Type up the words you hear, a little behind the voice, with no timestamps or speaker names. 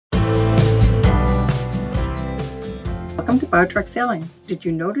Welcome to BioTrek-sailing. Did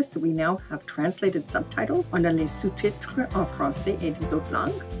you notice that we now have translated subtitles? On a les sous-titres en français et des autres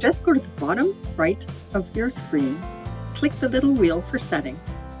langues? Just go to the bottom right of your screen, click the little wheel for settings,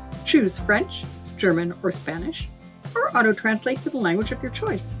 choose French, German, or Spanish, or auto-translate to the language of your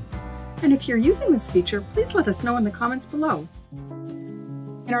choice. And if you're using this feature, please let us know in the comments below.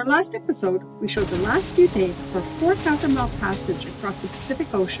 In our last episode, we showed the last few days of our 4,000-mile passage across the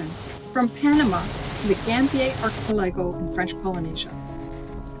Pacific Ocean from Panama to the Gambier archipelago in French Polynesia.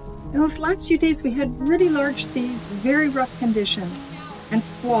 In those last few days, we had really large seas, very rough conditions, and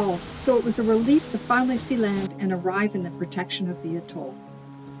squalls, so it was a relief to finally see land and arrive in the protection of the atoll.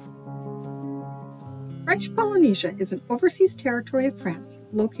 French Polynesia is an overseas territory of France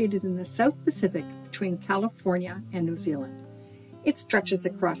located in the South Pacific between California and New Zealand. It stretches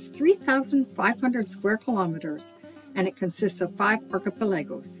across 3,500 square kilometers, and it consists of 5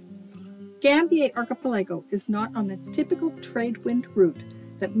 archipelagos. Gambier Archipelago is not on the typical trade wind route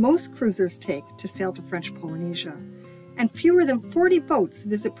that most cruisers take to sail to French Polynesia, and fewer than 40 boats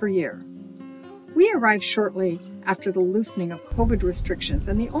visit per year. We arrived shortly after the loosening of COVID restrictions,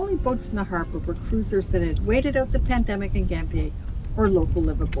 and the only boats in the harbor were cruisers that had waited out the pandemic in Gambier or local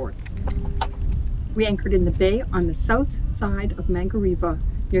liveaboards. We anchored in the bay on the south side of Mangareva,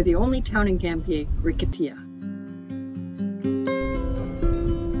 near the only town in Gambier, Rikitea.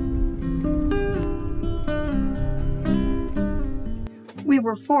 We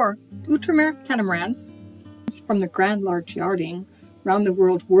were 4 Outre-mer catamarans from the Grand Large Yachting Round the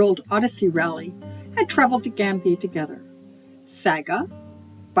World Odyssey Rally had traveled to Gambier together. Saga,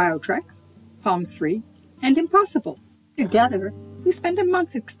 BioTrek, Palm 3, and Impossible. Together, we spent a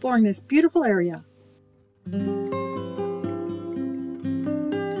month exploring this beautiful area.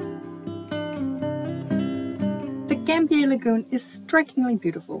 The Gambier Lagoon is strikingly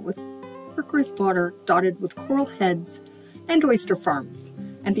beautiful, with turquoise water dotted with coral heads and oyster farms,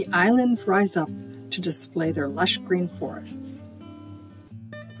 and the islands rise up to display their lush green forests.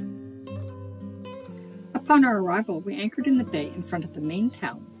 Upon our arrival, we anchored in the bay in front of the main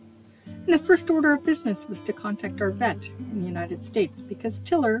town. And the first order of business was to contact our vet in the United States because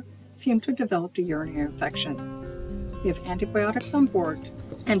Tiller seemed to have developed a urinary infection. We have antibiotics on board,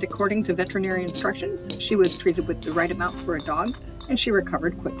 and according to veterinary instructions, she was treated with the right amount for a dog, and she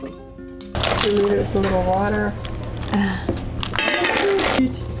recovered quickly. Diluted with a little water.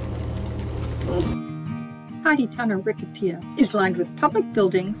 Tidy town of Rikitea is lined with public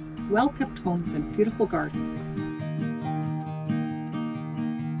buildings, well-kept homes, and beautiful gardens.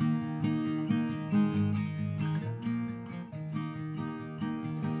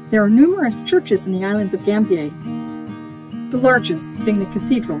 There are numerous churches in the islands of Gambier, the largest being the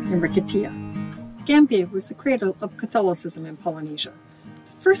cathedral in Rikitea. Gambier was the cradle of Catholicism in Polynesia.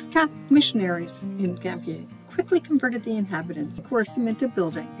 The first Catholic missionaries in Gambier quickly converted the inhabitants, and coerced them into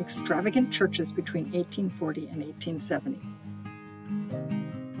building extravagant churches between 1840 and 1870.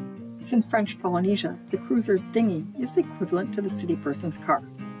 In French Polynesia, the cruiser's dinghy is equivalent to the city person's car.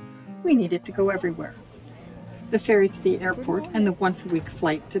 We needed to go everywhere. The ferry to the airport and the once-a-week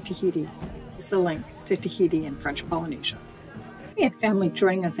flight to Tahiti is the link to Tahiti in French Polynesia. We had family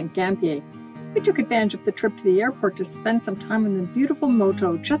joining us in Gambier. We took advantage of the trip to the airport to spend some time in the beautiful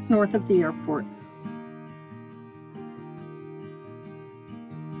moto just north of the airport.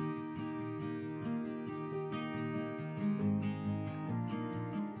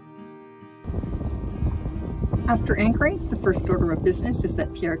 After anchoring, the first order of business is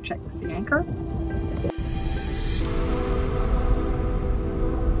that Pierre checks the anchor.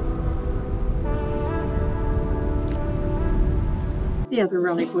 The other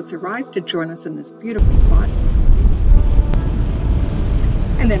rally boats arrived to join us in this beautiful spot.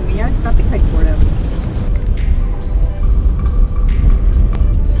 And then Mia got the kiteboard out.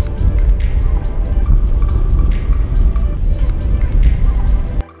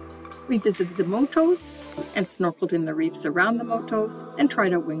 We visited the motos and snorkeled in the reefs around the motos and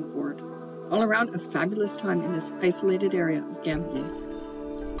tried out wingboard. All around a fabulous time in this isolated area of Gambier.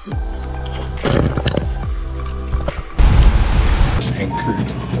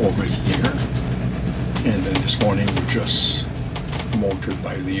 Anchored over here, and then this morning we just motored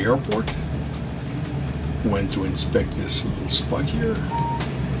by the airport, went to inspect this little spot here,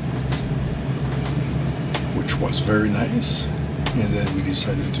 which was very nice, and then we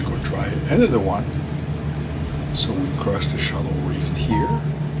decided to go try another one. So we crossed the shallow reef here,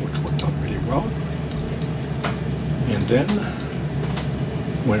 which worked out really well, and then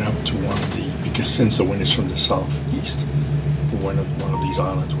went up to one of the, because since the wind is from the southeast, we went up one of these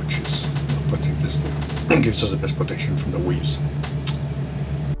islands, which is gives us the best protection from the waves.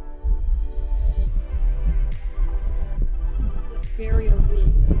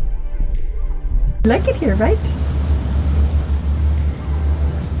 You like it here, right?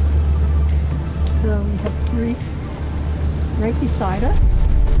 So we have the reef right beside us.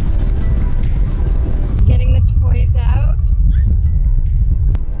 Getting the toys out.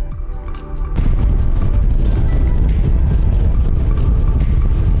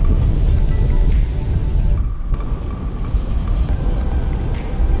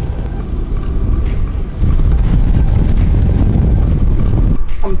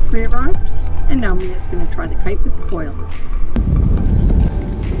 Three arrived, and now Mia's going to try the kite with the foil.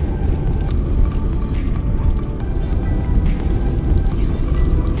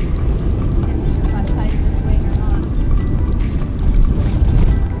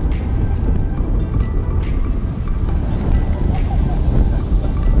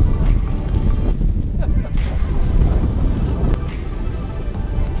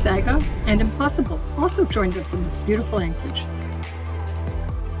 Saga and Impossible also joined us in this beautiful anchorage.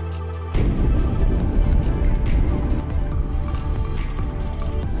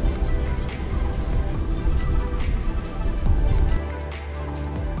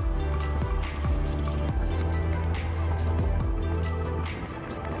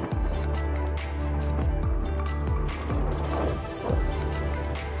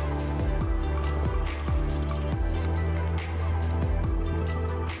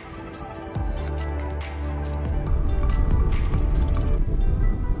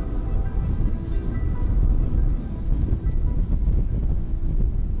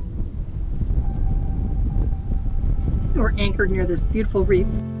 We're anchored near this beautiful reef,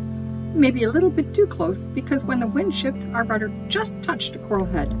 maybe a little bit too close because when the wind shifted, our rudder just touched a coral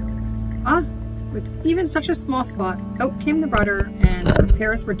head. With even such a small spot, out came the rudder and the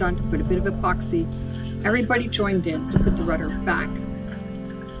repairs were done to put a bit of epoxy. Everybody joined in to put the rudder back,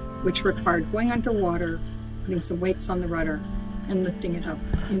 which required going underwater, putting some weights on the rudder, and lifting it up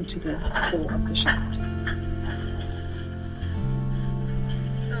into the hole of the shaft.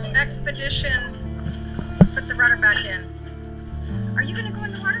 So expedition, put the rudder back in. Are you going to go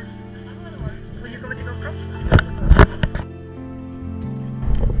in the water? I'll go in the water. Will you go with the GoPro?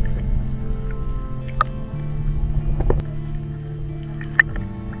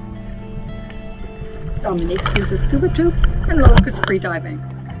 Dominique used a scuba tube and Locus free diving.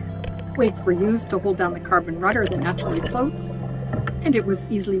 Weights were used to hold down the carbon rudder that naturally floats, and it was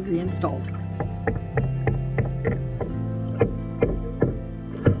easily reinstalled.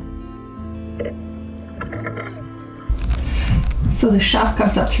 So the shaft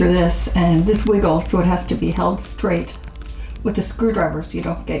comes up through this, and this wiggles, so it has to be held straight with a screwdriver so you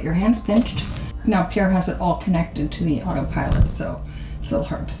don't get your hands pinched. Now Pierre has it all connected to the autopilot, so it's a little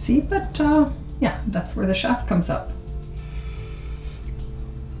hard to see, but yeah, that's where the shaft comes up.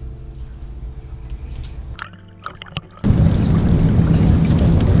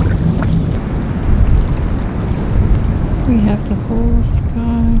 We have the whole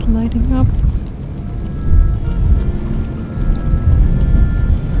sky lighting up.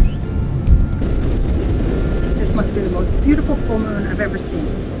 This must be the most beautiful full moon I've ever seen.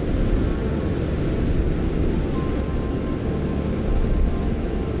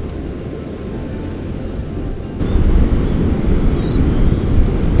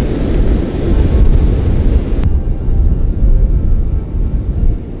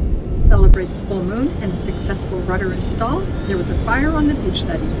 Celebrate the full moon and a successful rudder install, there was a fire on the beach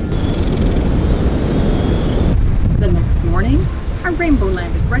that evening. The next morning, our rainbow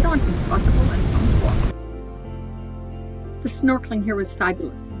landed right on Impossible and Pumped. The snorkeling here was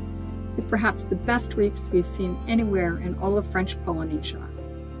fabulous, with perhaps the best reefs we've seen anywhere in all of French Polynesia.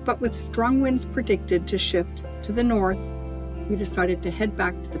 But with strong winds predicted to shift to the north, we decided to head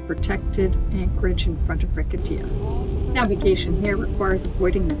back to the protected anchorage in front of Rikitea. Navigation here requires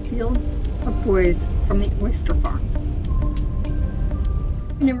avoiding the fields of buoys from the oyster farms.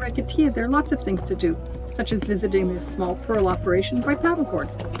 And in Rikitea, there are lots of things to do, such as visiting this small pearl operation by paddleboard.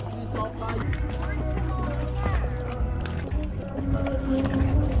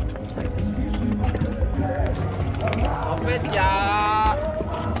 En fait, il y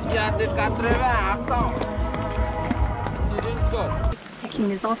a de 80 à 100 sur une côte.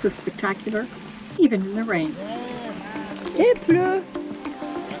 Hiking is also spectacular, even in the rain. Il pleut!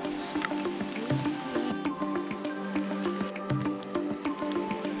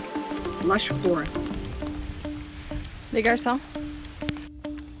 Lush forests. Les garçons.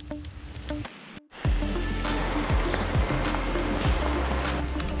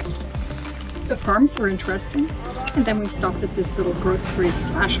 The farms were interesting, and then we stopped at this little grocery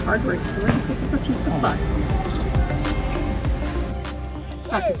 / hardware store to pick up a few supplies.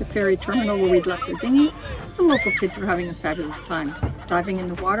 Back at the ferry terminal where we'd left the dinghy, the local kids were having a fabulous time, diving in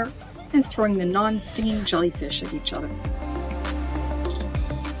the water and throwing the non-stinging jellyfish at each other.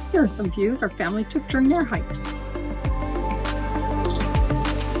 Here are some views our family took during their hikes.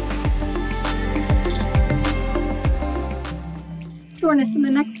 Join us in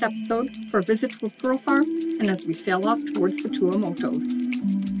the next episode for a visit to a pearl farm and as we sail off towards the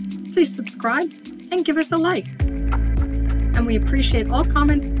Tuamotus. Please subscribe and give us a like. And we appreciate all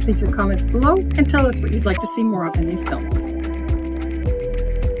comments. Leave your comments below and tell us what you'd like to see more of in these films.